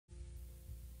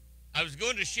I was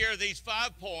going to share these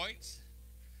 5 points.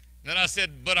 Then I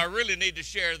said, but I really need to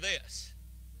share this.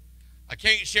 I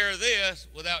can't share this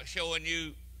without showing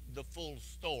you the full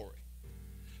story.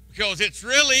 Because it's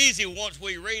real easy once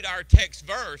we read our text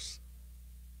verse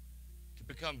to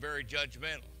become very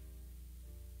judgmental.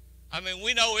 I mean,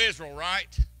 we know Israel,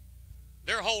 right?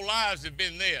 Their whole lives have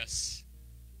been this.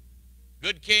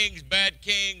 Good kings, bad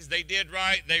kings, they did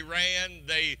right, they ran,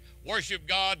 they worshiped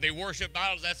God, they worshiped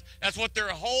idols. That's what their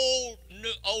whole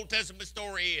Old Testament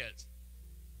story is.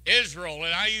 Israel,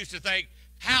 and I used to think,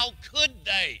 how could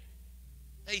they?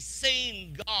 They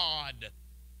seen God,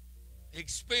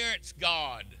 experienced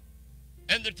God.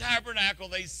 And the tabernacle,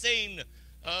 they seen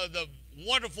the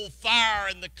wonderful fire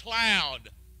and the cloud.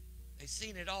 They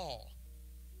seen it all.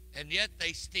 And yet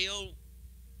they still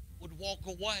would walk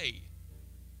away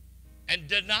and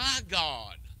deny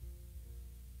God.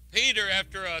 Peter,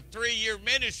 after a 3-year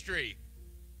ministry,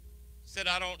 said,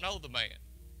 I don't know the man.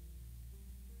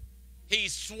 He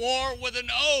swore with an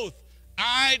oath,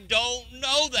 I don't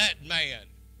know that man.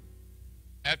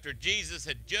 After Jesus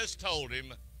had just told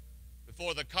him,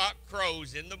 before the cock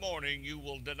crows in the morning, you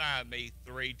will deny me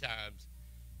 3 times.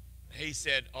 He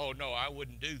said, oh no, I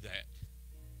wouldn't do that.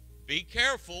 Be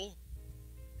careful.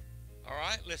 All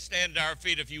right, let's stand to our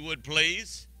feet if you would,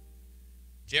 please.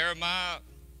 Jeremiah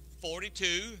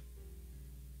 42,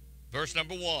 verse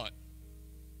number 1.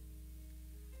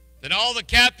 Then all the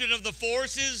captain of the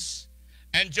forces,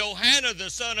 and Johanan the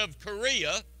son of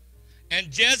Kareah, and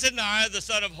Jezaniah the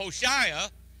son of Hoshea,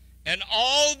 and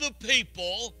all the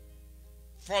people,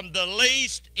 from the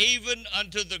least even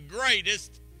unto the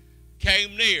greatest,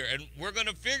 came near. And we're going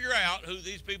to figure out who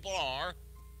these people are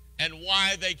and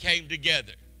why they came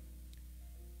together.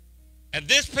 And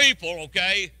this people,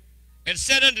 okay, and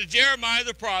said unto Jeremiah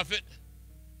the prophet,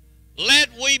 let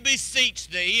we beseech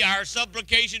thee, our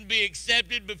supplication be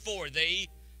accepted before thee.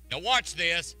 Now watch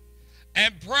this.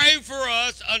 And pray for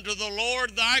us unto the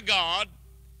Lord thy God.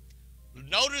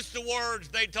 Notice the words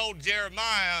they told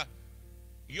Jeremiah,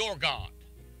 your God.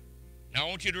 Now I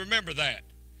want you to remember that.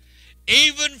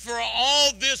 Even for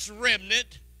all this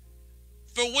remnant,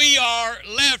 for we are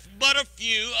left but a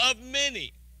few of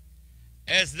many,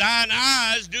 as thine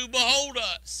eyes do behold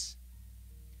us.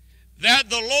 That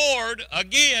the Lord,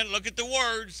 again, look at the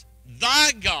words,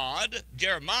 thy God,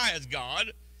 Jeremiah's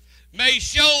God, may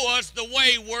show us the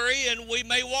way wherein we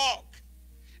may walk,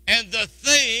 and the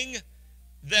thing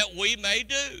that we may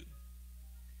do.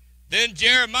 Then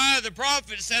Jeremiah the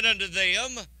prophet said unto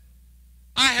them,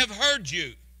 I have heard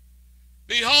you.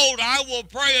 Behold, I will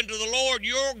pray unto the Lord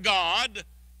your God.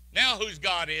 Now whose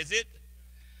God is it?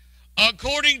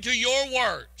 According to your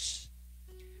words.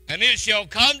 And it shall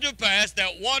come to pass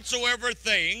that whatsoever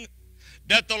thing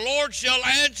that the Lord shall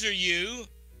answer you,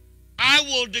 I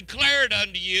will declare it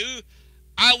unto you.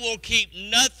 I will keep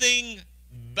nothing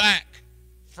back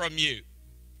from you.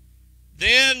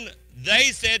 Then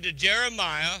they said to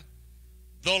Jeremiah,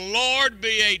 the Lord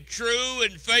be a true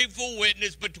and faithful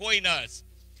witness between us,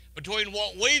 between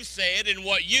what we've said and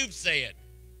what you've said.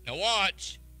 Now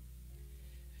watch.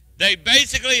 They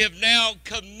basically have now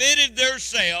committed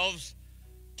themselves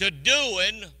to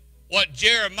doing what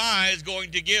Jeremiah is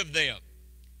going to give them.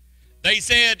 They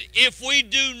said, if we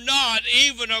do not,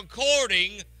 even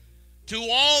according to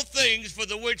all things for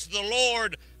the which the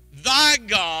Lord thy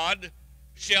God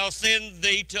shall send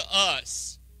thee to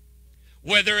us,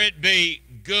 whether it be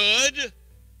good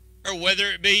or whether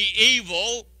it be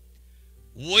evil,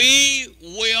 we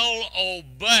will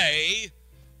obey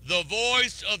the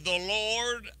voice of the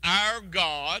Lord our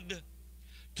God,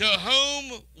 to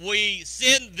whom we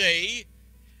send thee,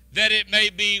 that it may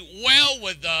be well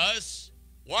with us.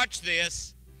 Watch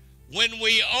this. When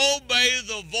we obey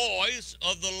the voice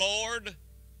of the Lord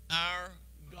our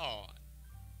God.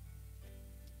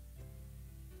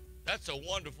 That's a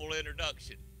wonderful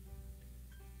introduction.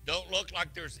 Don't look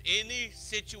like there's any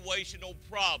situational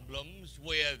problems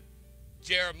with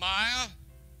Jeremiah.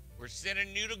 We're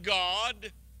sending you to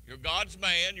God. You're God's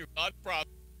man. You're God's prophet.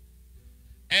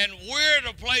 And we're in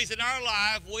a place in our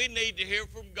life we need to hear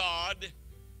from God.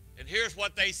 And here's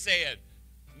what they said.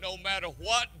 No matter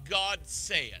what God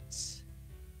says,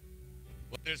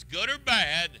 whether it's good or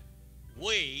bad,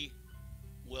 we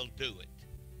will do it.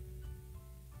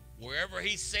 Wherever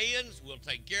he sends, we'll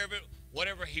take care of it.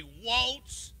 Whatever he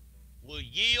wants, we'll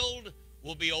yield,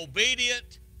 we'll be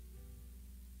obedient.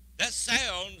 That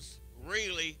sounds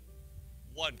really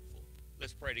wonderful.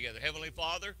 Let's pray together. Heavenly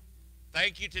Father,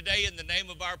 thank you today in the name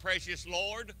of our precious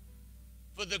Lord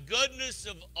for the goodness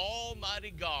of Almighty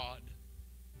God.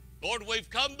 Lord, we've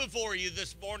come before you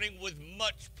this morning with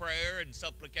much prayer and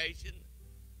supplication.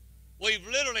 We've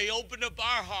literally opened up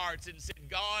our hearts and said,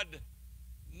 God,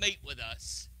 meet with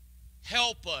us.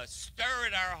 Help us. Stir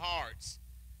in our hearts.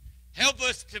 Help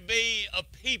us to be a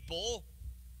people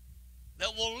that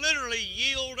will literally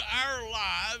yield our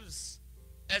lives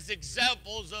as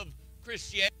examples of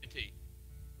Christianity.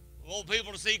 We want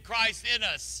people to see Christ in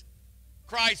us,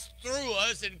 Christ through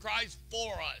us, and Christ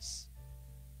for us.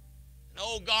 And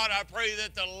oh God, I pray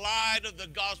that the light of the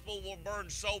gospel will burn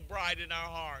so bright in our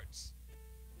hearts.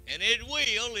 And it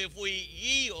will if we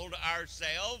yield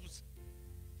ourselves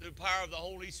through the power of the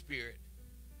Holy Spirit.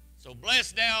 So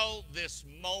bless now this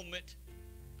moment.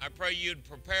 I pray you'd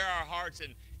prepare our hearts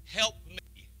and help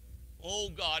me. Oh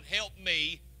God, help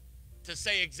me to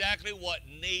say exactly what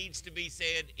needs to be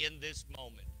said in this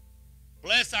moment.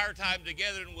 Bless our time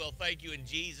together, and we'll thank you in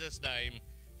Jesus' name.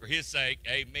 For his sake,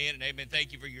 amen and amen.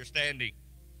 Thank you for your standing.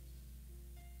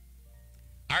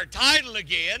 Our title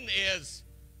again is,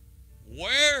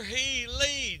 Where He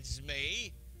Leads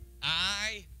Me,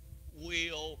 I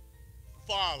Will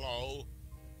Follow, ?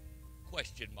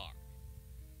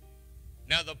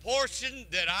 Now the portion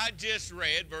that I just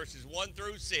read, verses 1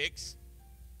 through 6,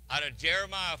 out of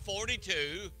Jeremiah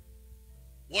 42,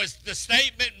 was the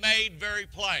statement made very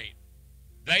plain.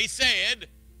 They said,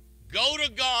 go to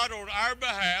God on our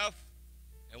behalf,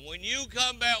 and when you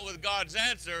come back with God's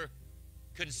answer,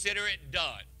 consider it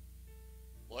done.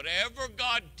 Whatever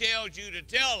God tells you to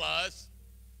tell us,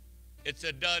 it's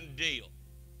a done deal.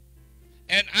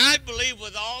 And I believe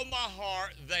with all my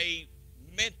heart they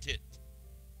meant it.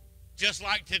 Just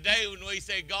like today when we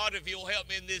say, God, if you'll help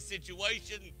me in this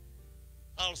situation,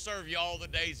 I'll serve you all the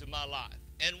days of my life.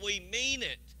 And we mean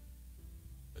it.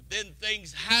 But then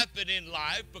things happen in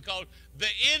life because the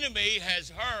enemy has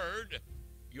heard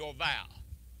your vow.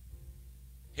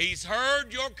 He's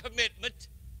heard your commitment.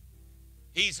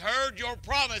 He's heard your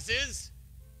promises.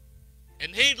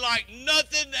 And he'd like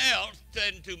nothing else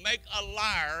than to make a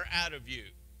liar out of you.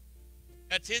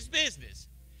 That's his business.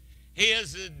 He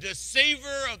is the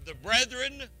deceiver of the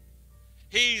brethren.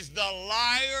 He's the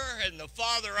liar and the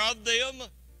father of them.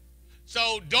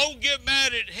 So don't get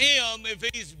mad at him if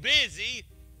he's busy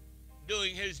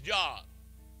doing his job.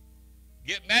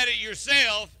 Get mad at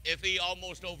yourself if he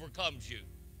almost overcomes you.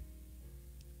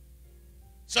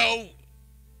 So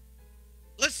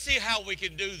let's see how we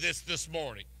can do this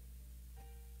morning.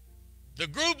 The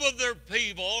group of their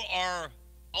people are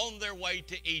on their way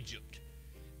to Egypt.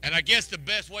 And I guess the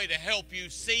best way to help you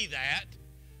see that,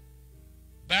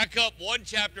 back up one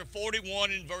chapter 41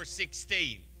 and verse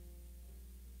 16.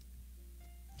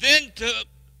 Then took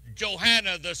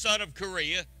Johanna the son of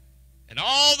Kareah, and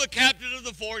all the captains of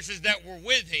the forces that were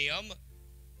with him,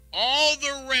 all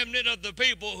the remnant of the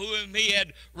people whom he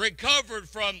had recovered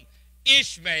from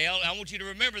Ishmael. I want you to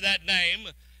remember that name,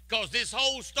 because this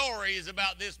whole story is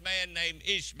about this man named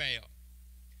Ishmael,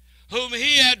 whom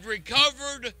he had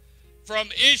recovered from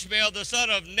Ishmael the son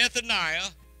of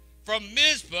Nethaniah from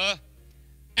Mizpah,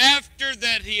 after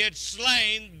that he had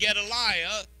slain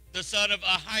Gedaliah the son of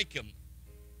Ahikam,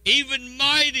 even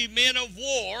mighty men of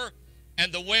war,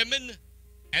 and the women,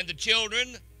 and the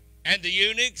children, and the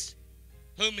eunuchs,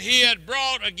 whom he had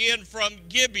brought again from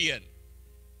Gibeon.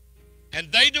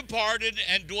 And they departed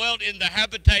and dwelt in the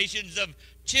habitations of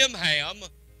Chimham,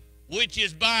 which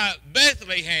is by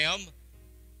Bethlehem.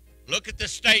 Look at the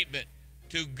statement,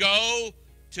 to go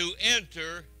to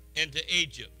enter into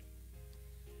Egypt.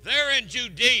 They're in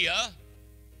Judea,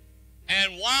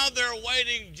 and while they're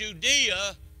waiting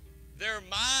Judea, their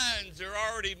minds are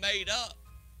already made up.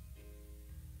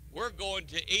 We're going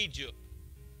to Egypt.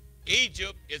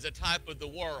 Egypt is a type of the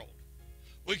world.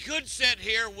 We could sit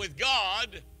here with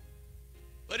God,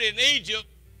 but in Egypt,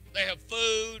 they have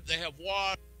food, they have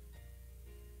water.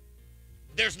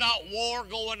 There's not war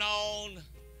going on.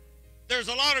 There's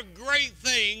a lot of great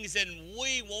things, and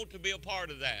we want to be a part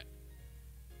of that.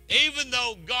 Even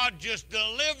though God just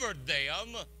delivered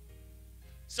them.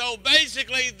 So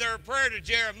basically, their prayer to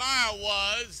Jeremiah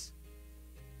was,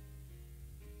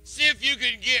 see if you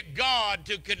can get God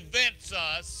to convince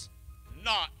us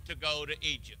not to go to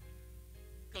Egypt.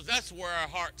 Because that's where our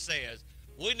heart says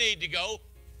we need to go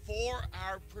for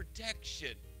our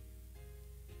protection.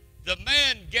 The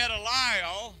man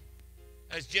Gedaliah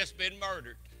has just been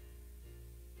murdered.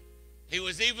 He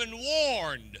was even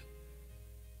warned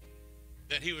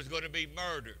that he was going to be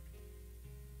murdered.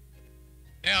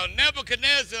 Now,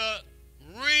 Nebuchadnezzar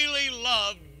really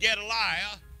loved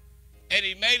Gedaliah, and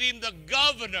he made him the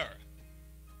governor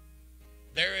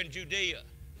there in Judea.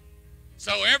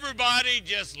 So everybody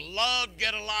just loved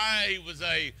Gedaliah. He was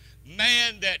a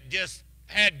man that just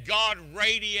had God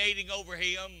radiating over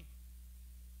him.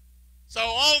 So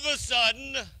all of a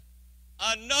sudden,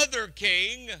 another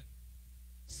king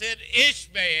sent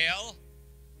Ishmael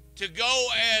to go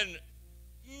and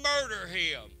murder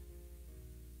him.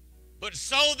 But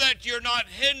so that you're not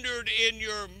hindered in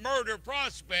your murder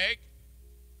prospect,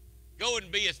 go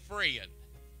and be his friend.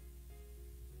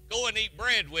 Go and eat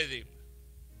bread with him.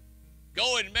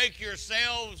 Go and make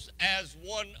yourselves as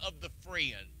one of the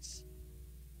friends.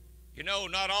 You know,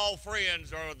 not all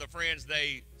friends are the friends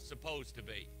they supposed to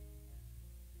be.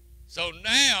 So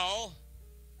now,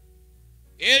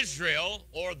 Israel,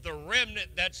 or the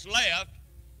remnant that's left,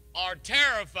 are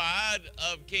terrified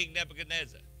of King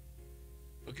Nebuchadnezzar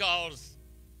because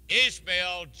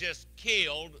Ishmael just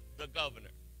killed the governor.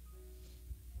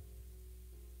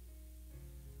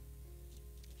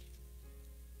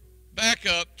 Back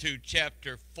up to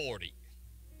chapter 40.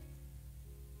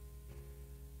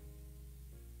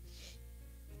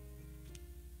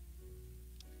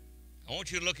 I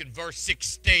want you to look at verse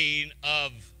 16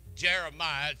 of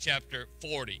Jeremiah chapter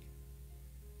 40.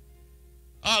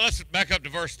 Let's back up to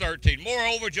verse 13.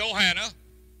 Moreover, Johanna,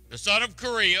 the son of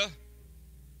Kareah,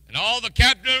 and all the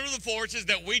captains of the forces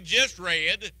that we just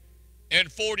read in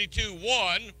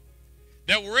 42:1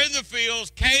 that were in the fields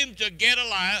came to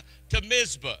Gedaliah to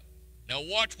Mizpah. Now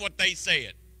watch what they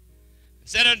said. It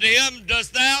said unto him,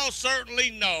 Dost thou certainly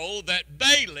know that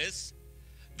Baalis,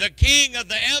 the king of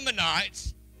the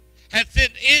Ammonites, hath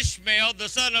sent Ishmael the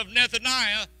son of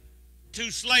Nethaniah to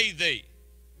slay thee?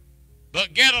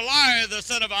 But Gedaliah the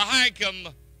son of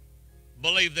Ahikam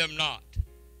believed them not.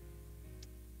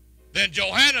 Then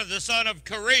Johanna the son of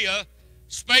Kareah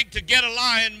spake to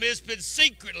Gedaliah in Mizpah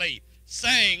secretly,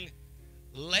 saying,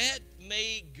 Let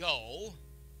me go,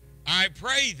 I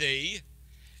pray thee,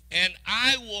 and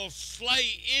I will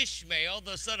slay Ishmael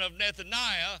the son of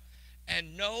Nethaniah,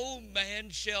 and no man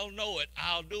shall know it.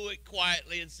 I'll do it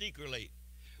quietly and secretly.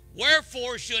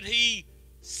 Wherefore should he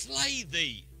slay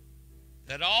thee,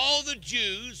 that all the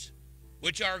Jews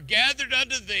which are gathered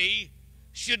unto thee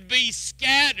should be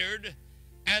scattered,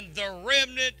 and the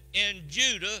remnant in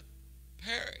Judah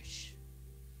perish?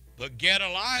 But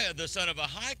Gedaliah the son of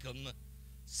Ahikam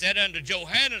said unto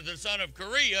Johanna the son of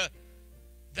Kareah,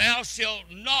 Thou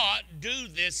shalt not do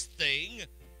this thing,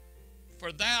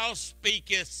 for thou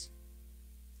speakest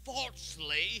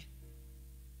falsely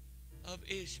of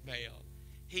Ishmael.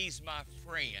 He's my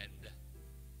friend.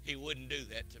 He wouldn't do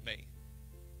that to me.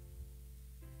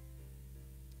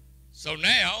 So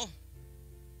now,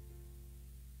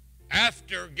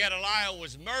 after Gedaliah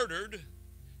was murdered,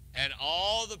 and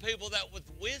all the people that was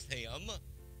with him,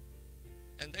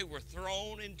 and they were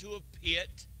thrown into a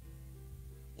pit,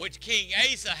 which King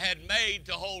Asa had made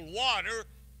to hold water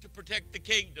to protect the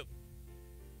kingdom.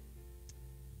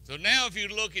 So now if you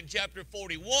look in chapter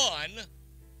 41,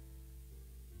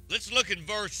 let's look in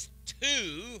verse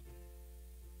 2.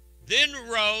 Then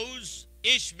rose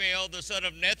Ishmael the son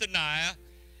of Nethaniah,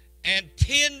 and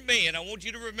 10 men, I want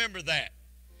you to remember that,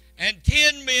 and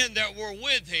 10 men that were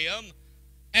with him,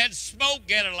 and smote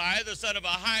Gedaliah the son of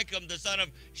Ahikam the son of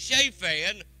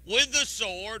Shaphan with the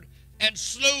sword, and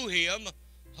slew him,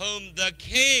 whom the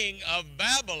king of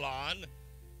Babylon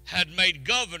had made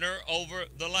governor over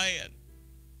the land.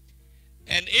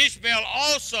 And Ishmael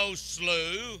also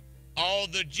slew all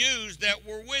the Jews that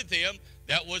were with him,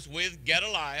 that was with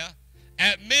Gedaliah,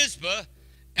 at Mizpah,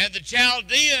 and the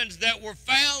Chaldeans that were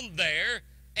found there,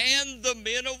 and the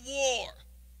men of war.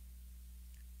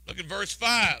 Look at verse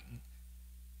 5.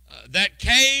 That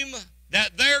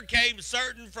there came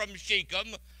certain from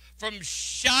Shechem, from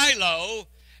Shiloh,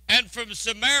 and from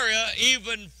Samaria,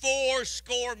 even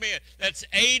 80 men. That's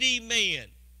 80 men,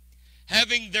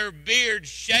 having their beards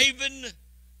shaven,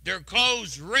 their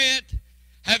clothes rent,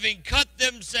 having cut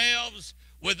themselves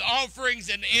with offerings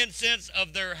and incense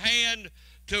of their hand,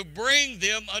 to bring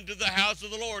them unto the house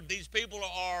of the Lord. These people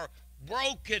are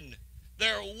broken.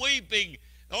 They're weeping.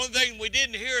 The only thing we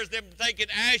didn't hear is them taking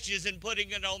ashes and putting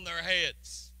it on their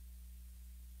heads.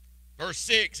 Verse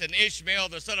 6, and Ishmael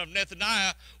the son of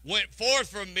Nethaniah went forth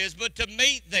from Mizpah to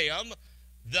meet them,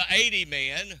 the 80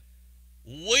 men,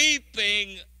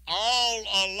 weeping all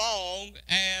along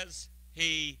as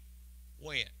he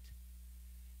went.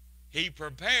 He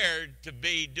prepared to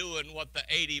be doing what the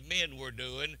 80 men were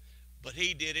doing, but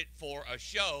he did it for a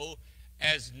show,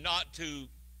 as not to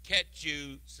catch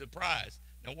you surprised.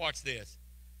 Now watch this.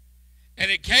 And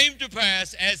it came to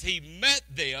pass, as he met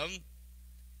them,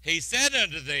 he said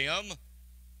unto them,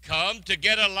 Come to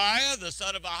Gedaliah the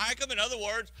son of Ahikam. In other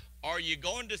words, are you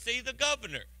going to see the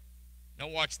governor? Now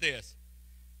watch this.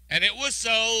 And it was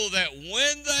so that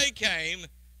when they came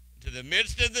to the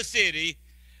midst of the city,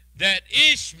 that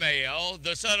Ishmael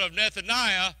the son of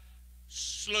Nethaniah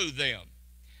slew them,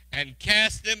 and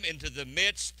cast them into the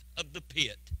midst of the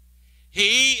pit,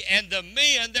 he and the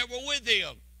men that were with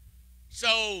him.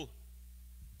 So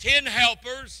 10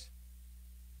 helpers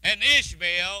and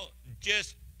Ishmael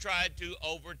just tried to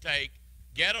overtake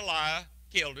Gedaliah,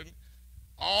 killed him.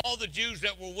 All the Jews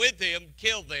that were with him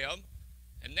killed them.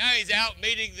 And now he's out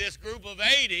meeting this group of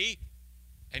 80.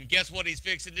 And guess what he's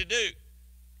fixing to do?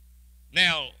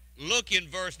 Now, look in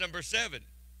verse number 7.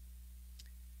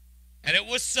 And it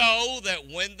was so that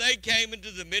when they came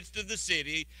into the midst of the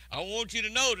city, I want you to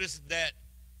notice that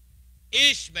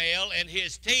Ishmael and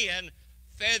his 10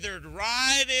 feathered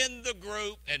right in the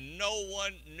group, and no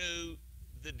one knew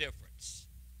the difference.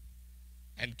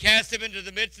 And cast him into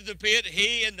the midst of the pit,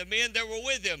 he and the men that were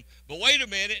with him. But wait a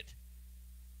minute.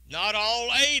 Not all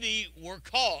 80 were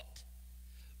caught,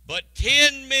 but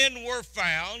 10 men were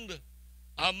found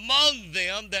among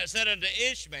them that said unto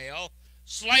Ishmael,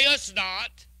 Slay us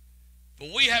not, for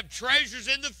we have treasures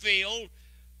in the field,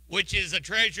 which is the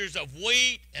treasures of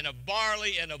wheat and of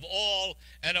barley and of oil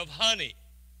and of honey.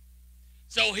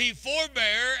 So he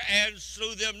forbare and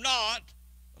slew them not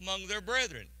among their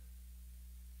brethren.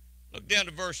 Look down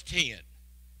to verse 10.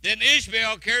 Then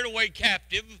Ishmael carried away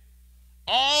captive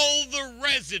all the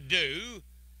residue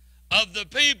of the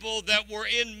people that were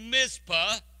in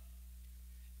Mizpah,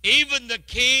 even the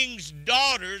king's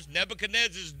daughters,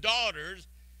 Nebuchadnezzar's daughters,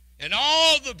 and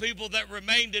all the people that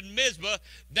remained in Mizpah,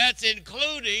 that's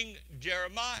including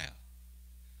Jeremiah,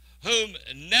 whom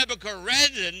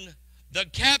Nebuchadnezzar, the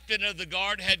captain of the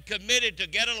guard, had committed to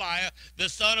Gedaliah, the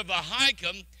son of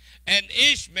Ahikam, and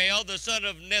Ishmael, the son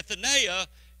of Nethaniah,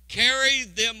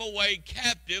 carried them away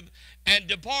captive and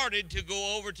departed to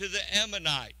go over to the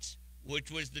Ammonites,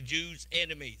 which was the Jews'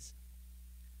 enemies.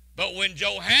 But when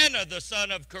Johanan, the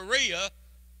son of Kareah,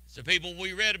 it's the people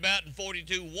we read about in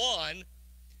 42:1,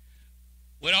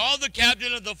 when all the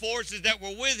captain of the forces that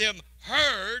were with him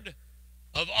heard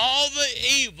of all the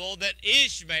evil that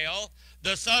Ishmael,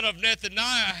 the son of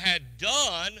Nethaniah, had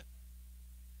done,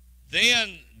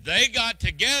 then they got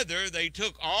together, they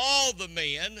took all the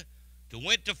men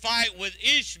went to fight with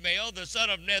Ishmael, the son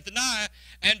of Nethaniah,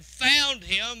 and found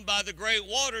him by the great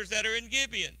waters that are in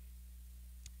Gibeon.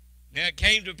 Now it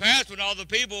came to pass when all the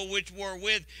people which were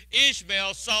with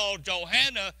Ishmael saw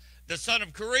Johanan, the son of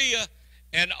Kareah,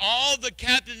 and all the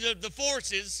captains of the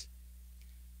forces.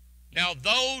 Now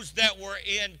those that were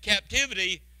in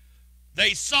captivity,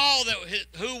 they saw that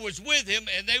who was with him,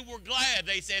 and they were glad.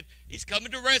 They said, He's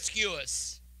coming to rescue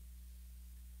us.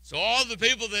 So all the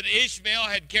people that Ishmael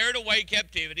had carried away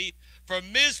captivity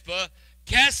from Mizpah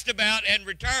cast about and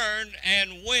returned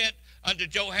and went unto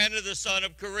Johanan the son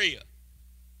of Kareah.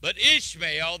 But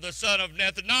Ishmael the son of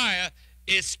Nethaniah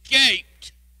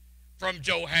escaped from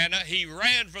Johanan. He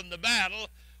ran from the battle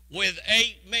with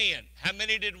 8 men. How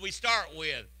many did we start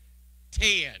with?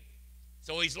 10.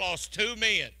 So he's lost 2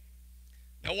 men.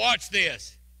 Now watch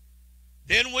this.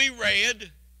 Then we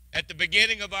read at the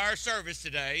beginning of our service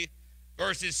today,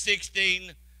 verses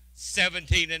 16,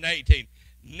 17, and 18.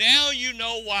 Now you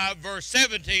know why verse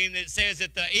 17, it says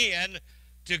at the end,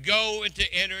 to go and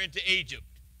to enter into Egypt.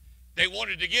 They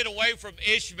wanted to get away from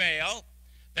Ishmael.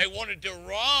 They wanted to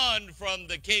run from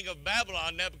the king of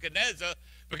Babylon, Nebuchadnezzar,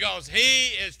 because he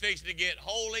is fixing to get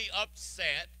wholly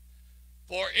upset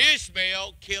for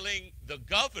Ishmael killing the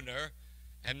governor.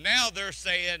 And now they're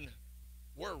saying,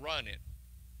 we're running.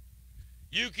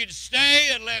 You can stay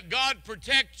and let God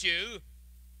protect you,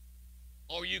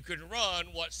 or you can run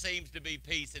what seems to be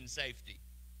peace and safety.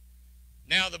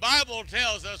 Now, the Bible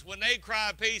tells us when they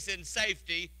cry peace and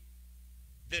safety,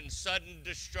 then sudden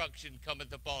destruction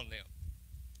cometh upon them.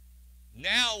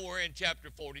 Now we're in chapter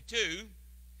 42,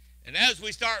 and as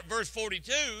we start verse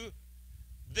 42,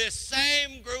 this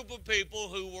same group of people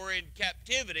who were in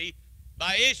captivity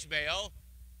by Ishmael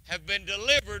have been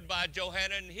delivered by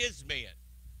Johanan and his men.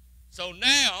 So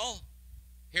now,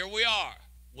 here we are.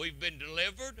 We've been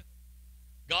delivered.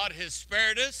 God has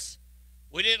spared us.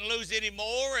 We didn't lose any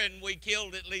more, and we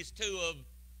killed at least 2 of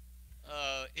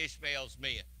Ishmael's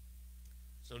men.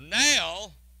 So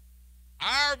now,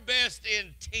 our best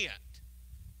intent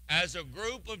as a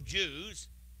group of Jews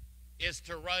is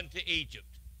to run to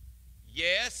Egypt.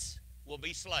 Yes, we'll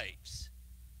be slaves,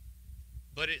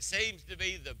 but it seems to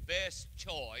be the best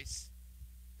choice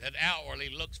that outwardly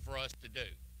looks for us to do.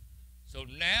 So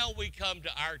now we come to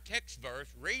our text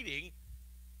verse reading,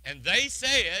 and they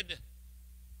said,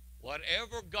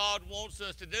 whatever God wants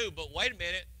us to do. But wait a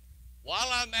minute. While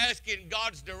I'm asking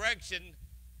God's direction,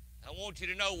 I want you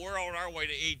to know we're on our way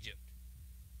to Egypt.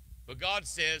 But God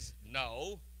says,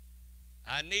 no,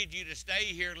 I need you to stay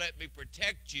here. Let me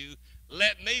protect you.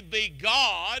 Let me be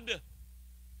God,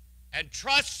 and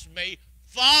trust me,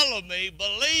 follow me,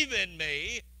 believe in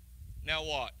me. Now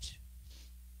watch.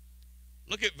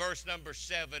 Look at verse number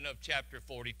 7 of chapter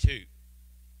 42.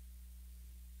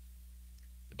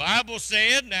 The Bible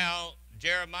said, now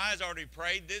Jeremiah's already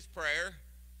prayed this prayer,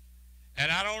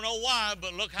 and I don't know why,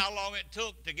 but look how long it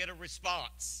took to get a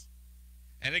response.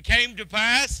 And it came to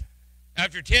pass,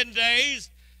 after 10 days,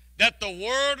 that the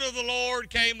word of the Lord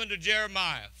came unto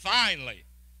Jeremiah. Finally.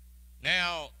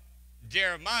 Now,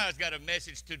 Jeremiah's got a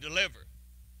message to deliver.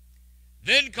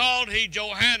 Then called he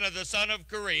Johanan the son of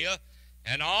Kareah,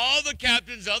 and all the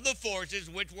captains of the forces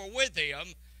which were with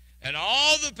him, and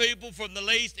all the people from the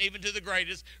least even to the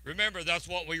greatest. Remember, that's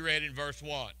what we read in verse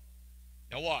 1.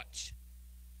 Now watch.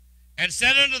 And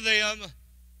said unto them,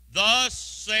 Thus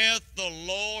saith the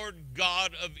Lord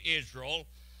God of Israel,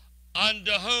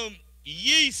 unto whom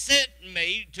ye sent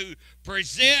me to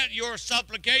present your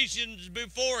supplications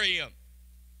before him.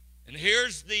 And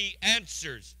here's the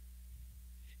answers.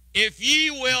 If ye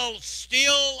will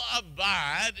still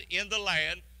abide in the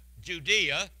land,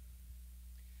 Judea,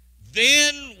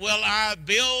 then will I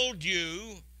build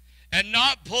you and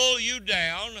not pull you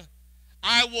down.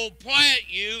 I will plant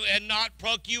you and not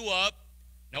pluck you up.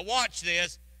 Now watch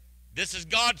this. This is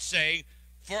God saying,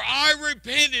 For I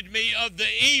repented me of the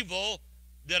evil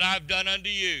that I've done unto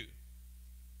you.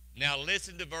 Now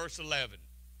listen to verse 11.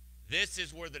 This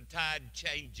is where the tide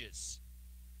changes.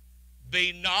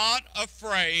 Be not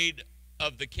afraid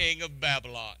of the king of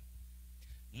Babylon.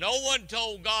 No one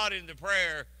told God in the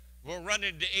prayer, we're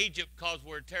running to Egypt because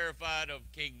we're terrified of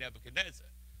King Nebuchadnezzar.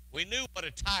 We knew what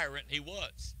a tyrant he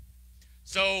was.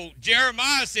 So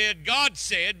Jeremiah said, God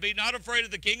said, Be not afraid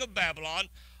of the king of Babylon,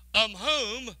 of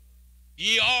whom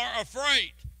ye are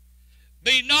afraid.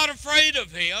 Be not afraid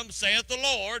of him, saith the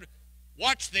Lord.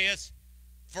 Watch this.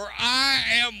 For I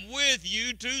am with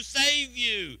you to save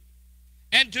you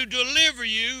and to deliver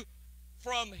you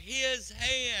from his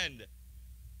hand.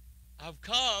 I've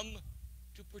come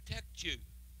to protect you.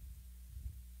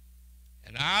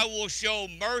 And I will show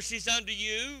mercies unto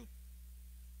you,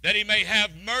 that he may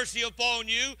have mercy upon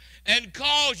you, and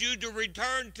cause you to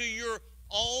return to your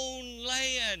own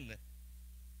land.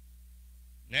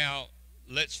 Now,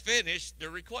 let's finish the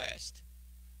request.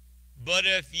 But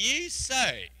if ye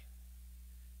say,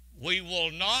 We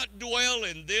will not dwell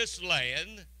in this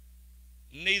land,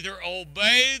 neither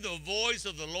obey the voice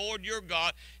of the Lord your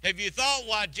God. Have you thought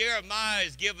why Jeremiah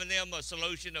is giving them a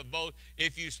solution of both?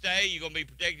 If you stay, you're going to be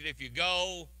protected. If you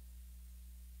go,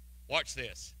 watch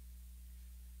this.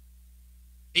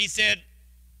 He said,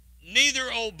 neither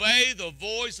obey the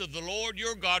voice of the Lord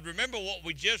your God. Remember what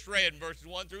we just read in verses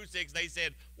 1 through 6. They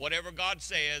said, whatever God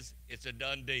says, it's a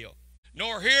done deal.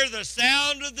 Nor hear the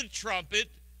sound of the trumpet,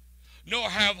 nor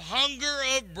have hunger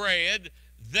of bread,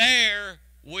 there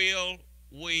will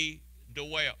we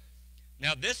dwell.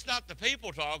 Now, this is not the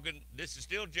people talking. This is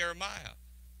still Jeremiah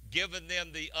giving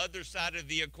them the other side of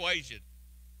the equation.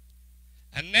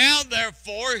 And now,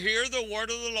 therefore, hear the word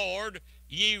of the Lord,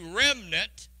 ye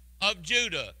remnant of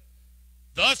Judah.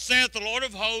 Thus saith the Lord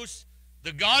of hosts,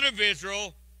 the God of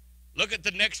Israel. Look at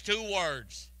the next two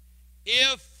words.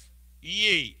 If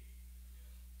ye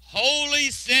wholly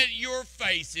set your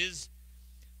faces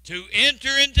to enter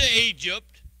into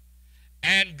Egypt,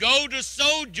 and go to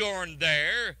sojourn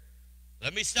there,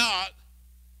 let me stop.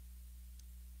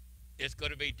 It's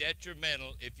going to be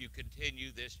detrimental if you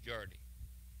continue this journey.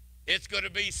 It's going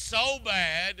to be so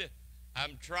bad,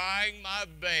 I'm trying my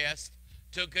best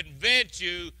to convince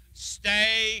you,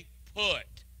 stay put.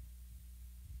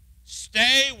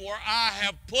 Stay where I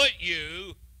have put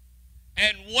you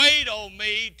and wait on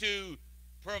me to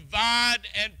provide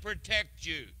and protect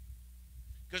you.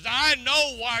 Because I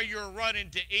know why you're running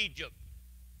to Egypt.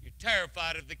 You're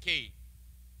terrified of the king.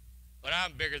 But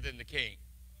I'm bigger than the king.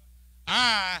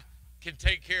 I can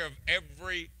take care of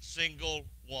every single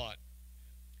one.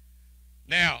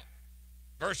 Now,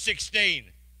 verse 16.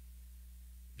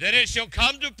 Then it shall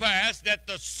come to pass that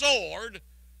the sword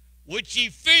which ye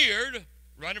feared,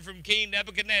 running from King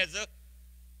Nebuchadnezzar,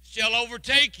 shall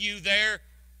overtake you there.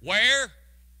 Where?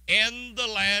 In the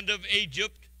land of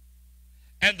Egypt.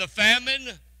 And the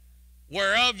famine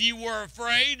whereof you were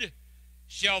afraid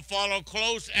shall follow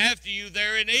close after you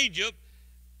there in Egypt,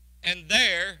 and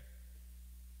there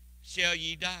shall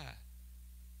ye die.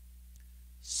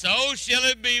 So shall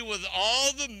it be with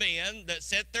all the men that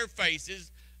set their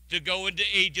faces to go into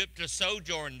Egypt to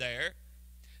sojourn there.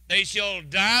 They shall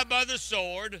die by the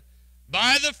sword,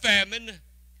 by the famine,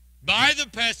 by the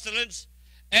pestilence,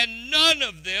 and none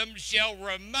of them shall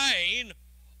remain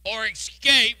or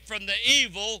escape from the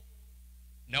evil.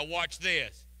 Now watch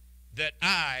this, that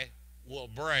I will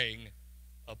bring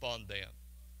upon them.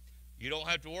 You don't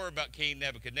have to worry about King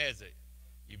Nebuchadnezzar.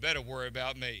 You better worry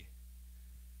about me.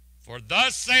 For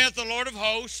thus saith the Lord of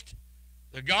hosts,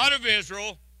 the God of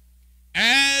Israel,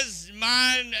 as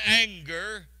mine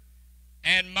anger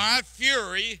and my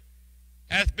fury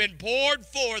hath been poured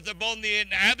forth upon the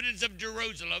inhabitants of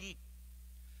Jerusalem,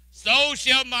 so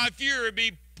shall my fury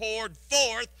be poured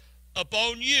forth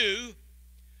upon you,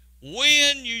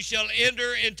 when you shall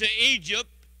enter into Egypt,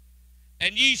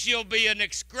 and ye shall be an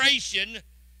execration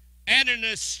and an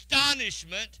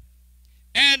astonishment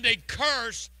and a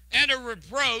curse and a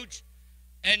reproach,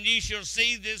 and ye shall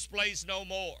see this place no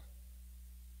more.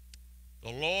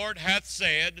 The Lord hath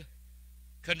said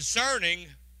concerning,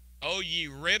 O ye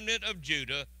remnant of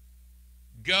Judah,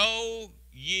 go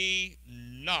ye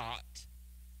not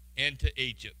into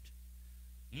Egypt.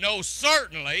 Know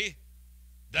certainly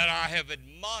that I have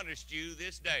admonished you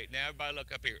this day. Now everybody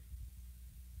look up here.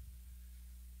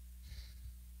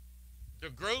 The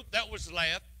group that was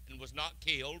left and was not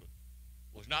killed,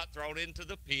 was not thrown into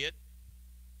the pit,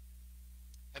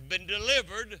 have been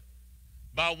delivered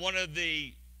by one of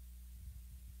the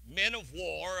men of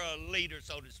war, a leader,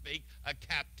 so to speak, a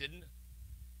captain.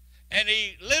 And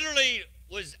he literally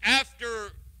was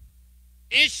after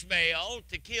Ishmael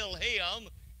to kill him.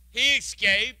 He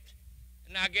escaped,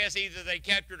 and I guess either they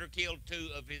captured or killed 2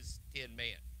 of his 10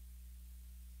 men.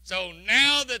 So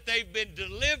now that they've been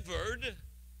delivered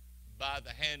by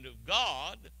the hand of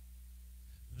God,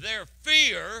 their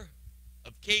fear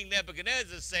of King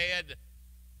Nebuchadnezzar said,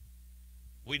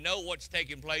 we know what's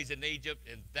taking place in Egypt,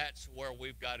 and that's where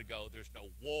we've got to go. There's no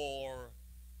war.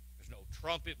 There's no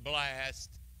trumpet blast.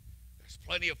 There's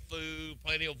plenty of food,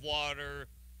 plenty of water.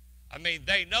 I mean,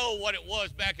 they know what it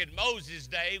was back in Moses'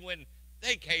 day when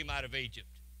they came out of Egypt.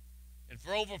 And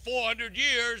for over 400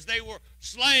 years, they were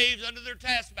slaves under their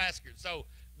taskmasters. So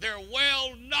they're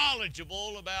well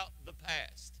knowledgeable about the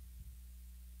past.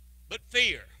 But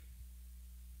fear.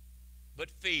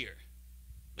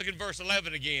 Look at verse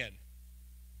 11 again.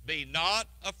 Be not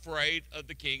afraid of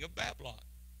the king of Babylon,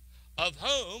 of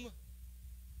whom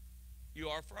you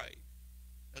are afraid.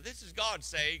 Now this is God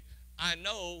saying, I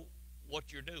know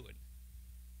what you're doing.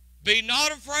 Be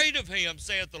not afraid of him,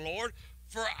 saith the Lord,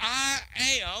 for I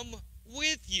am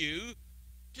with you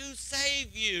to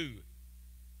save you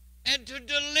and to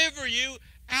deliver you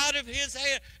out of his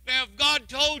hand. Now if God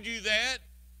told you that,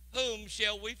 whom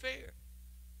shall we fear?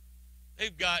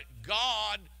 They've got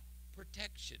God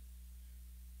protection.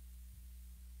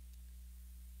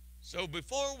 So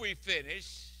before we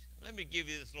finish, let me give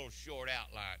you this little short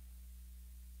outline.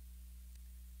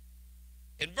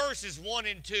 In verses 1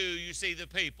 and 2, you see the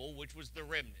people, which was the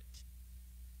remnant.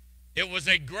 It was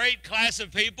a great class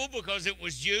of people because it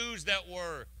was Jews that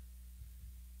were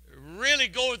really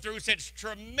going through such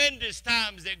tremendous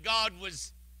times that God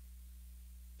was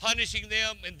punishing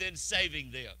them and then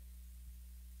saving them.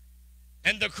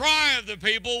 And the cry of the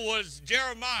people was,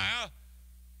 Jeremiah,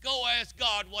 go ask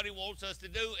God what he wants us to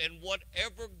do, and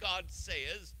whatever God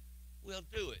says, we'll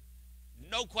do it.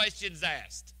 No questions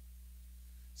asked.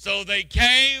 So they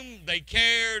came, they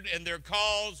cared, and their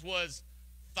cause was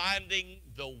finding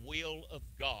the will of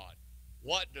God.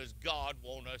 What does God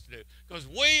want us to do? Because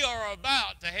we are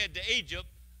about to head to Egypt,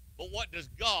 but what does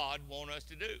God want us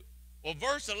to do? Well,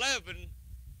 verse 11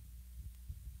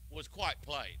 was quite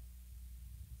plain.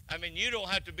 I mean, you don't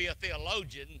have to be a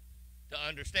theologian to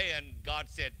understand God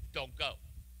said, don't go.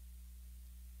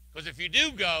 Because if you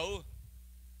do go,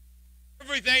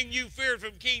 everything you feared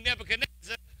from King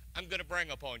Nebuchadnezzar, I'm going to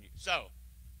bring upon you. So,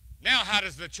 now how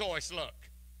does the choice look?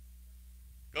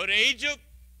 Go to Egypt?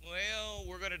 Well,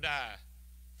 we're going to die.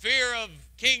 Fear of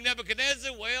King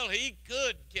Nebuchadnezzar? Well, he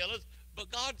could kill us, but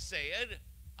God said,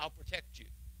 I'll protect you.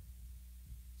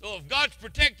 So if God's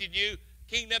protecting you,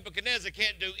 King Nebuchadnezzar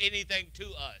can't do anything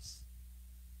to us.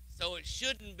 So it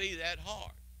shouldn't be that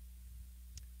hard.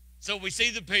 So we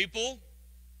see the people,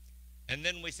 and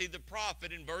then we see the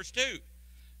prophet in verse 2.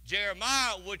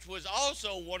 Jeremiah, which was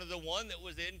also one of the one that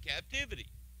was in captivity.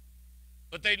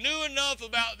 But they knew enough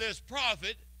about this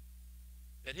prophet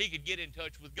that he could get in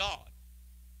touch with God.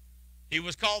 He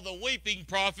was called the weeping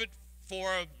prophet for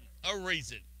a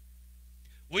reason.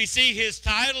 We see his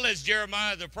title as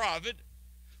Jeremiah the prophet.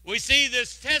 We see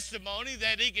this testimony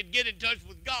that he could get in touch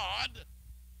with God.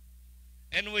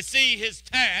 And we see his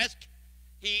task.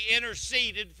 He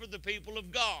interceded for the people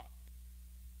of God.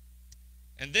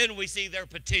 And then we see their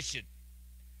petition.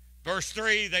 Verse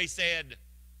 3, they said,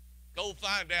 go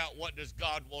find out what does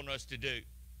God want us to do.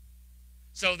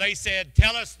 So they said,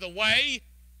 tell us the way,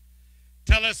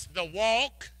 tell us the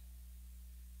walk,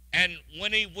 and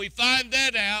when we find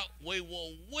that out, we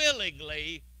will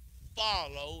willingly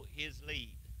follow his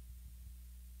lead.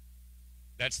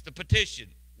 That's the petition.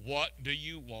 What do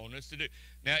you want us to do?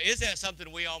 Now, is that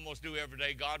something we almost do every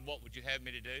day? God, what would you have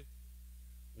me to do?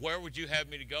 Where would you have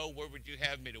me to go? Where would you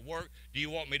have me to work? Do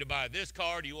you want me to buy this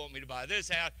car? Do you want me to buy this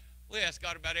house? We ask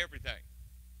God about everything.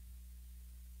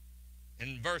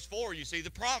 In verse 4, you see the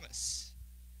promise.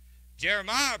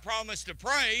 Jeremiah promised to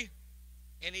pray,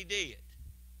 and he did.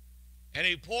 And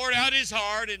he poured out his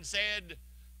heart and said,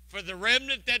 for the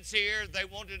remnant that's here, they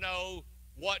want to know,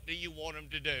 what do you want them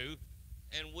to do?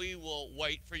 And we will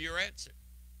wait for your answer.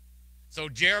 So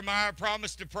Jeremiah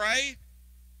promised to pray.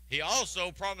 He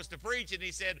also promised to preach, and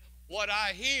he said, what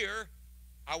I hear,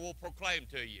 I will proclaim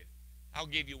to you. I'll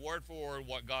give you word for word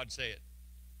what God said.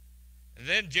 And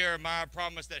then Jeremiah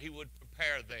promised that he would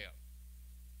prepare them.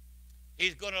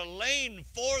 He's going to lean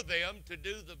for them to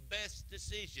do the best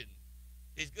decision.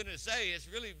 He's going to say it's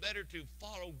really better to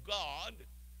follow God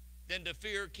than to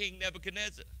fear King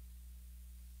Nebuchadnezzar.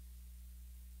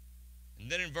 And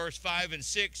then in verse 5 and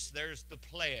 6, there's the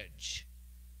pledge.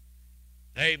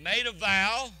 They made a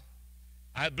vow.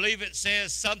 I believe it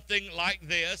says something like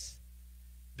this.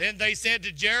 Then they said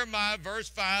to Jeremiah, verse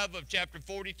 5 of chapter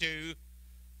 42,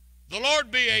 the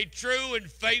Lord be a true and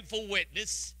faithful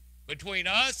witness between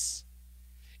us,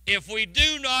 if we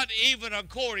do not even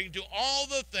according to all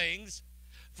the things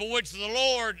for which the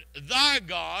Lord thy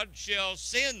God shall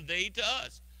send thee to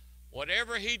us.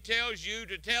 Whatever he tells you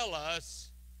to tell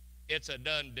us, it's a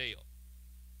done deal.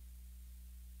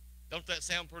 Don't that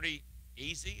sound pretty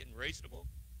easy and reasonable?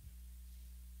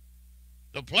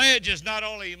 The pledge is not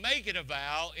only making a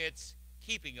vow, it's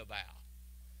keeping a vow.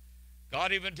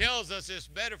 God even tells us it's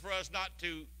better for us not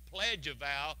to pledge a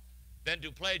vow than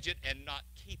to pledge it and not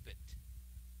keep it.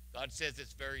 God says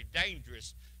it's very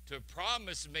dangerous to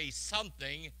promise me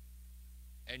something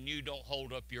and you don't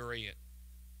hold up your end.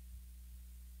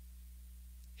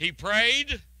 He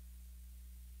prayed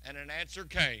and an answer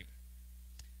came.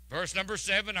 Verse number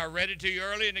 7, I read it to you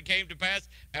earlier, and it came to pass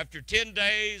after 10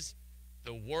 days,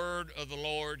 the word of the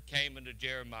Lord came unto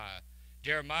Jeremiah.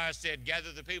 Jeremiah said,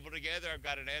 gather the people together. I've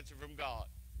got an answer from God.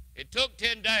 It took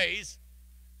 10 days,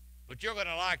 but you're going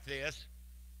to like this,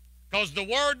 because the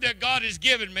word that God has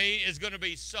given me is going to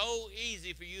be so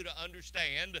easy for you to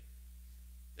understand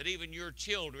that even your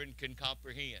children can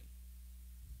comprehend.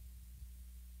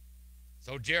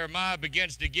 So Jeremiah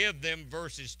begins to give them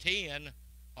verses 10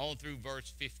 on through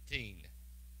verse 15.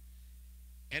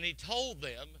 And he told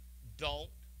them, don't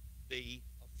be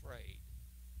afraid.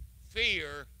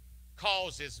 Fear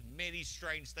causes many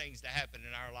strange things to happen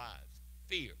in our lives.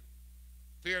 Fear.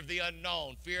 Fear of the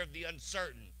unknown. Fear of the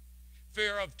uncertain.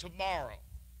 Fear of tomorrow.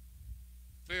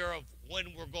 Fear of when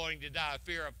we're going to die.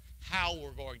 Fear of how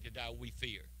we're going to die. We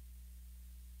fear.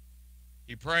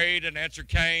 He prayed, an answer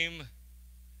came,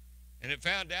 and it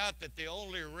found out that the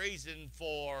only reason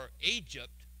for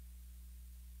Egypt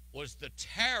was the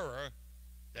terror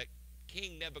that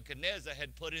King Nebuchadnezzar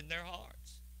had put in their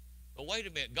hearts. But wait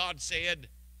a minute, God said,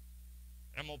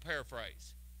 and I'm going to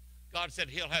paraphrase, God said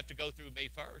he'll have to go through me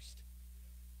first.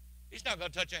 He's not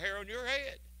going to touch a hair on your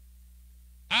head.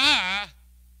 I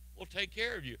will take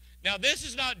care of you. Now, this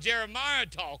is not Jeremiah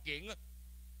talking.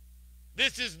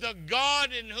 This is the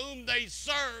God in whom they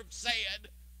serve said,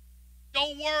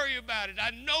 don't worry about it.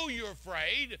 I know you're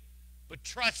afraid, but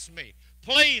trust me.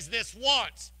 Please, this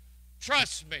once,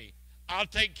 trust me. I'll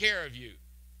take care of you.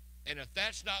 And if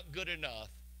that's not good enough,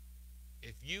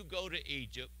 if you go to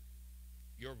Egypt,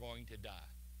 you're going to die.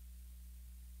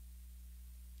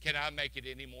 Can I make it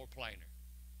any more plainer?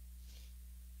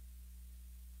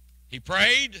 He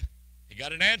prayed. He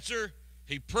got an answer.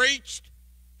 He preached.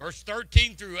 Verse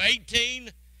 13 through 18,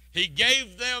 he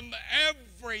gave them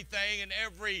everything and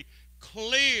every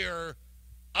clear,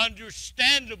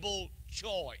 understandable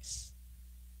choice.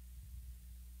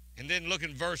 And then look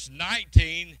in verse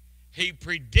 19, he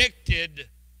predicted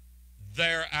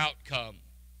their outcome.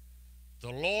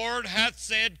 The Lord hath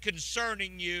said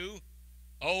concerning you,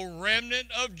 O remnant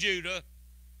of Judah,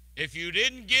 if you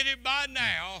didn't get it by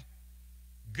now,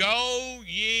 go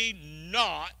ye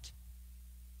not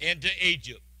into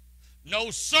Egypt.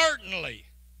 Know certainly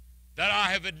that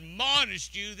I have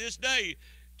admonished you this day.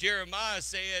 Jeremiah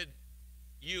said,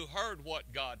 you heard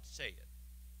what God said.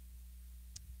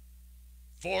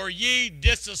 For ye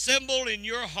disassembled in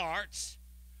your hearts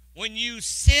when you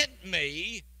sent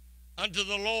me unto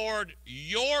the Lord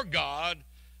your God,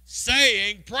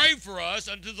 saying, pray for us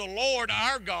unto the Lord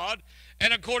our God,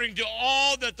 and according to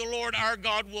all that the Lord our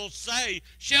God will say,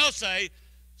 shall say,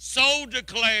 so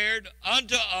declared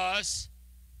unto us.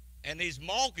 And he's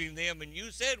mocking them, and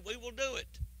you said, we will do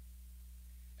it.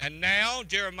 And now,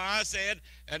 Jeremiah said,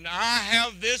 and I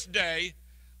have this day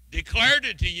declared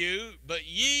it to you, but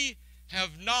ye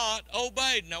have not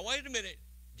obeyed. Now, wait a minute,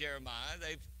 Jeremiah.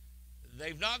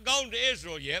 They've not gone to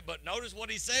Israel yet, but notice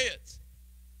what he says.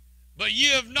 But ye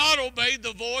have not obeyed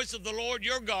the voice of the Lord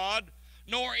your God,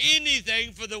 nor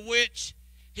anything for the which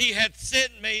he hath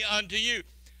sent me unto you.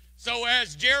 So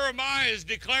as Jeremiah is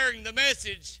declaring the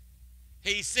message,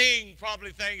 he's saying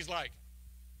probably things like,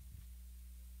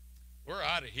 we're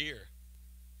out of here.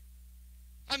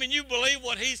 I mean, you believe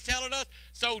what he's telling us?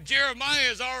 So Jeremiah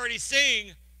is already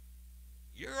saying,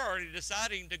 you're already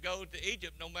deciding to go to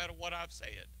Egypt no matter what I've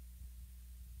said.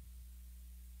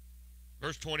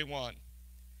 Verse 21.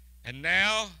 And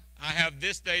now I have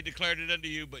this day declared it unto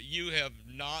you, but you have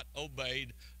not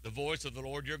obeyed the voice of the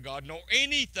Lord your God, nor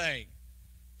anything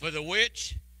for the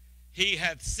which he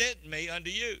hath sent me unto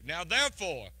you. Now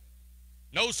therefore,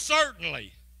 know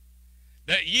certainly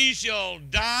that ye shall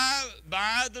die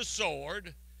by the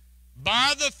sword,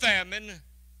 by the famine,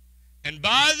 and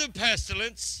by the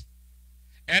pestilence,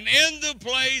 and in the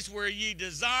place where ye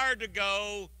desire to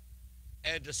go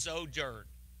and to sojourn.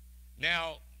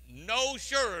 Now, know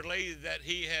surely that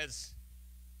he has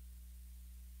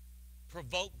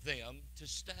provoked them to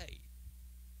stay.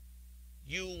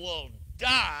 You will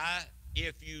die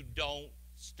if you don't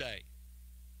stay.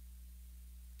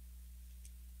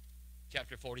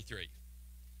 Chapter 43.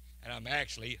 And I'm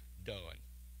actually done.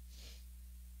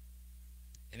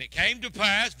 And it came to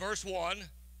pass, verse 1,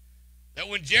 that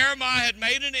when Jeremiah had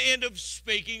made an end of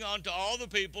speaking unto all the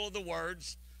people of the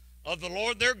words of the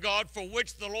Lord their God, for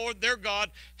which the Lord their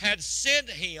God had sent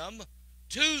him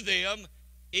to them,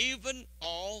 even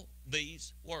all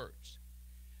these words.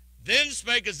 Then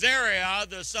spake Azariah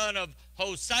the son of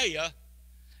Hosea,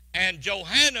 and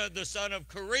Johanan the son of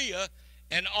Kareah,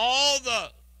 and all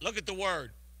the, look at the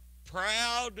word,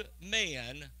 proud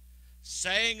men,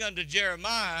 saying unto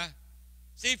Jeremiah,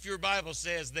 see if your Bible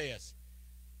says this,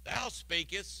 thou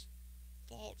speakest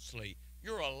falsely.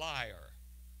 You're a liar.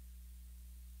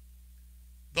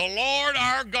 The Lord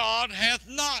our God hath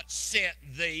not sent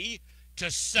thee to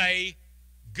say,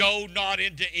 go not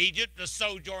into Egypt to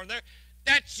sojourn there.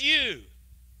 That's you.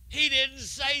 He didn't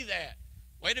say that.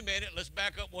 Wait a minute, let's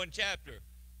back up one chapter.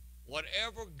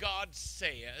 Whatever God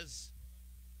says,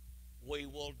 we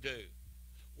will do.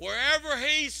 Wherever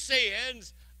he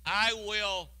sends, I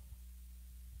will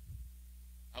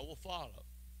follow.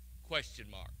 Question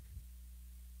mark.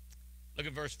 Look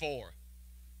at verse 4.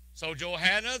 So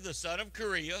Johanan the son of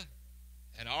Kareah,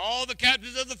 and all the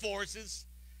captains of the forces,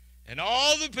 and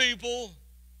all the people,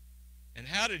 and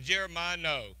how did Jeremiah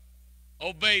know?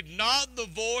 Obeyed not the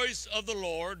voice of the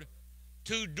Lord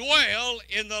to dwell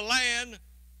in the land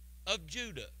of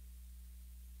Judah.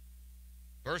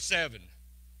 Verse 7.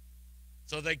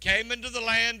 So they came into the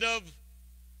land of,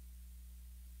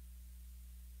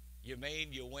 you mean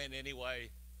you went anyway?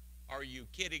 Are you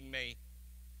kidding me?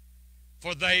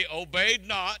 For they obeyed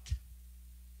not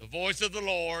the voice of the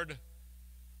Lord.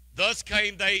 Thus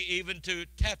came they even to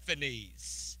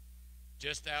Taphanes,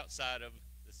 just outside of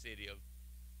the city of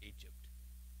Egypt.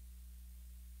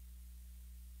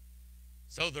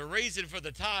 So the reason for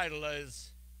the title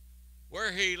is,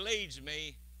 where he leads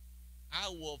me, I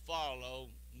will follow,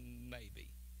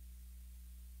 maybe.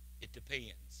 It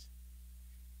depends.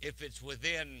 If it's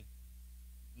within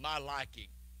my liking.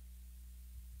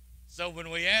 So when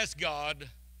we ask God,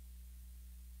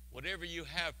 whatever you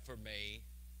have for me,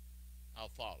 I'll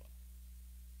follow.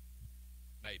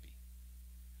 Maybe.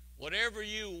 Whatever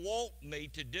you want me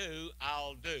to do,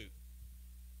 I'll do.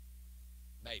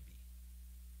 Maybe.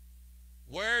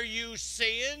 Where you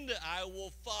send, I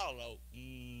will follow.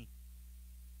 Maybe.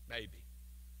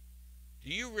 Do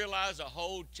you realize a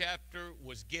whole chapter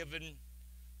was given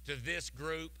to this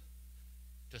group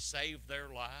to save their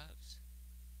lives?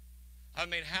 I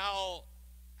mean, how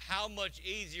much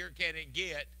easier can it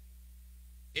get?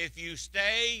 If you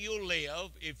stay, you'll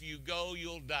live. If you go,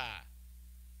 you'll die.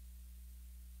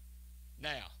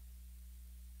 Now,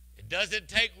 it doesn't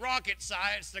take rocket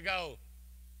science to go,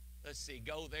 let's see,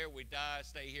 go there, we die,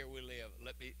 stay here, we live.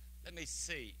 Let me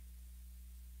see.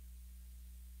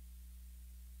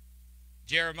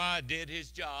 Jeremiah did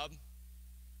his job.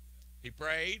 He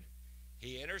prayed,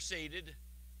 he interceded,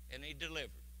 and he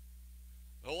delivered.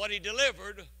 But what he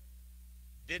delivered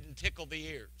didn't tickle the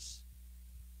ears.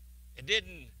 It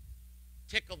didn't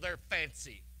tickle their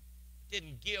fancy. It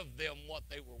didn't give them what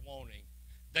they were wanting.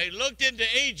 They looked into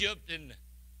Egypt and,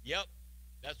 yep,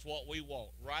 that's what we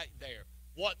want right there.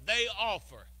 What they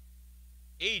offer.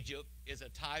 Egypt is a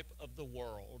type of the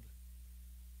world.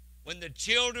 When the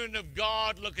children of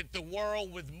God look at the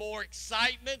world with more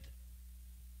excitement,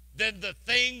 than the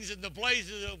things and the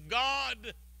places of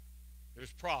God,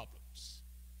 there's problems.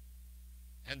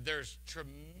 And there's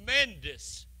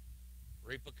tremendous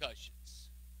repercussions.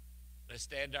 Let's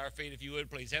stand to our feet if you would,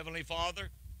 please. Heavenly Father,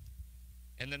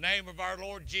 in the name of our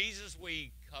Lord Jesus,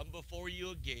 we come before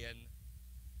you again,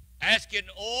 asking,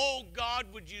 oh God,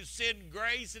 would you send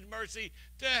grace and mercy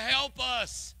to help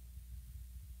us?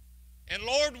 And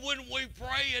Lord, when we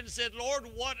pray and said, Lord,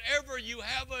 whatever you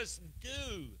have us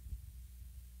do,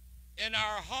 in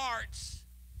our hearts,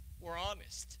 we're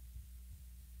honest.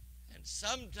 And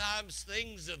sometimes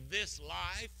things of this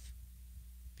life,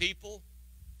 people,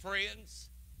 friends,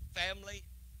 family,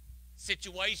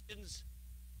 situations,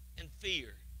 and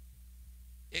fear,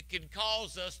 it can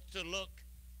cause us to look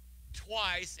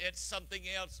twice at something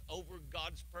else over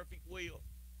God's perfect will.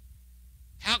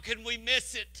 How can we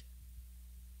miss it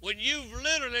when you've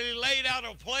literally laid out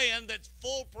a plan that's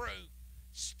foolproof?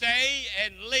 Stay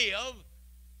and live,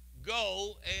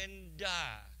 go and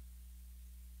die.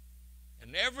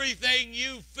 And everything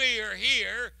you fear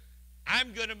here,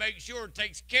 I'm going to make sure it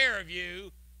takes care of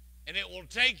you, and it will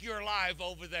take your life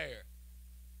over there.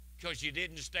 Because you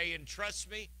didn't stay and trust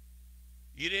me.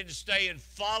 You didn't stay and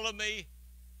follow me.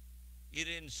 You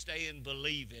didn't stay and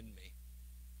believe in me.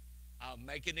 I'll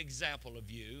make an example of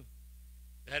you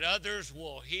that others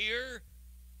will hear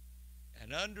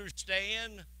and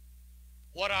understand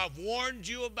what I've warned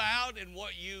you about and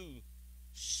what you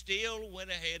still went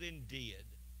ahead and did.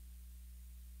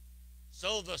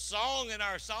 So the song in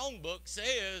our songbook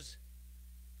says,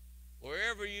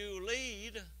 wherever you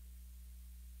lead,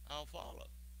 I'll follow.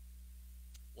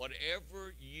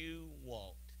 Whatever you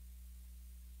want,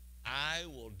 I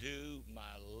will do my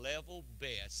level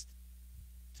best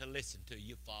to listen to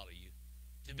you, follow you,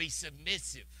 to be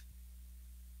submissive,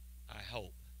 I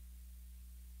hope.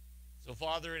 So,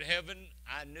 Father in heaven,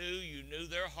 I knew you knew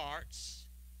their hearts,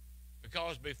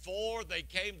 because before they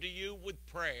came to you with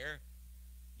prayer,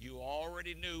 you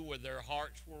already knew where their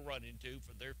hearts were running to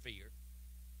for their fear.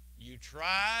 You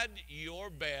tried your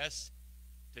best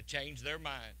to change their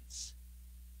minds.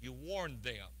 You warned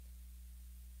them.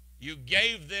 You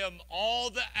gave them all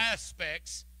the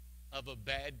aspects of a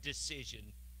bad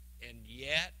decision, and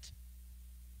yet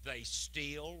they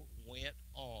still went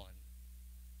on.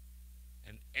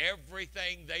 And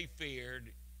everything they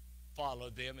feared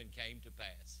followed them and came to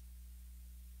pass.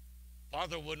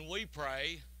 Father, when we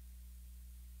pray,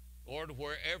 Lord,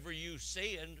 wherever you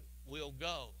send, we'll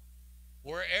go.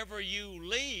 Wherever you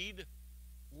lead,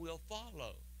 we'll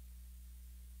follow.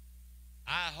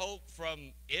 I hope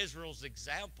from Israel's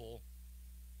example,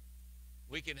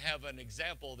 we can have an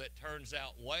example that turns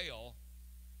out well,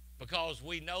 because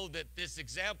we know that this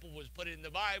example was put in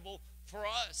the Bible for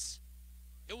us.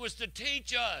 It was to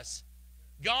teach us.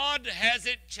 God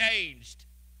hasn't changed.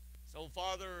 So,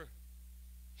 Father,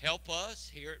 help us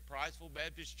here at Priceville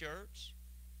Baptist Church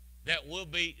that we'll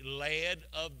be led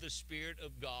of the Spirit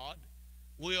of God.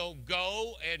 We'll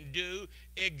go and do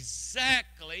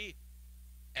exactly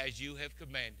as you have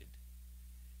commanded.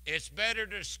 It's better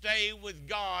to stay with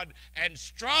God and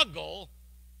struggle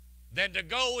than to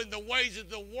go in the ways of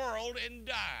the world and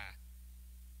die.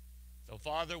 So,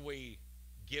 Father, we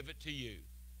give it to you.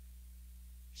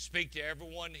 Speak to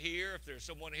everyone here. If there's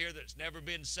someone here that's never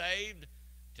been saved,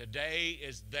 today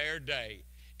is their day.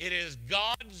 It is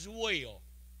God's will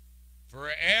for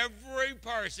every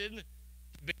person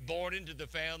to be born into the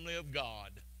family of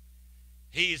God.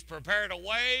 He's prepared a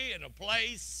way and a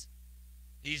place.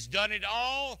 He's done it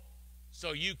all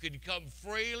so you can come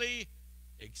freely,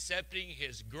 accepting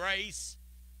his grace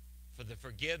for the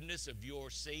forgiveness of your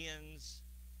sins.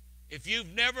 If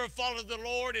you've never followed the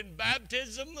Lord in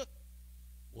baptism,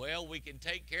 well, we can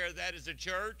take care of that as a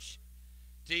church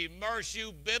to immerse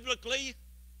you biblically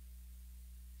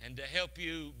and to help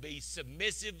you be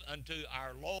submissive unto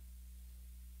our Lord.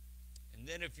 And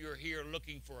then if you're here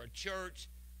looking for a church,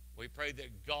 we pray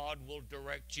that God will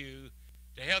direct you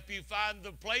to help you find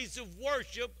the place of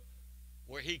worship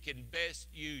where he can best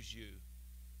use you.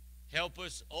 Help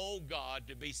us, oh God,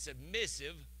 to be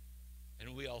submissive,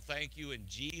 and we'll thank you in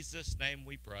Jesus' name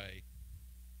we pray.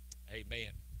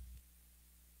 Amen.